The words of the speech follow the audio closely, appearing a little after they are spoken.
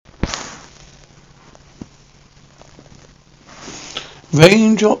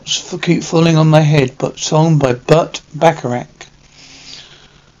Raindrops keep falling on my head, but song by Burt Bacharach.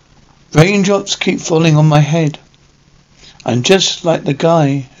 Raindrops keep falling on my head. I'm just like the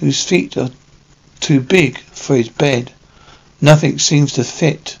guy whose feet are too big for his bed. Nothing seems to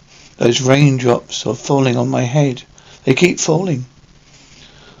fit. Those raindrops are falling on my head. They keep falling.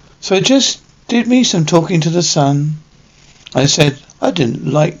 So I just did me some talking to the sun. I said I didn't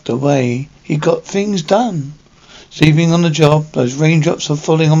like the way he got things done. Sleeping on the job, those raindrops are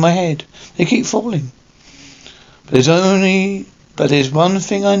falling on my head. They keep falling. But there's one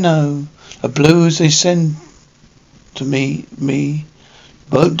thing I know. The blues they send to me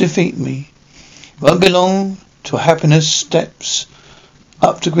won't defeat me. Won't belong to happiness steps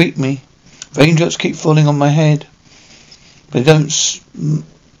up to greet me. Raindrops keep falling on my head. But they don't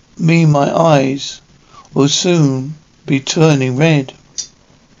mean my eyes will soon be turning red.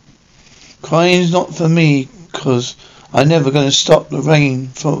 Crying's not for me, 'cause I'm never gonna stop the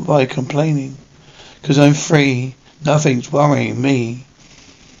rain by complaining. 'Cause I'm free, nothing's worrying me.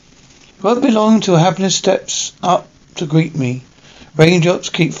 Won't belong to happiness steps up to greet me. Raindrops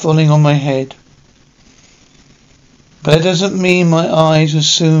keep falling on my head. But that doesn't mean my eyes will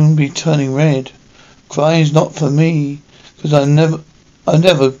soon be turning red. Crying's not for me, 'cause I'm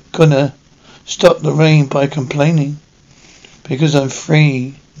never gonna stop the rain by complaining. Because I'm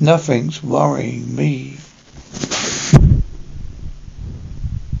free, nothing's worrying me.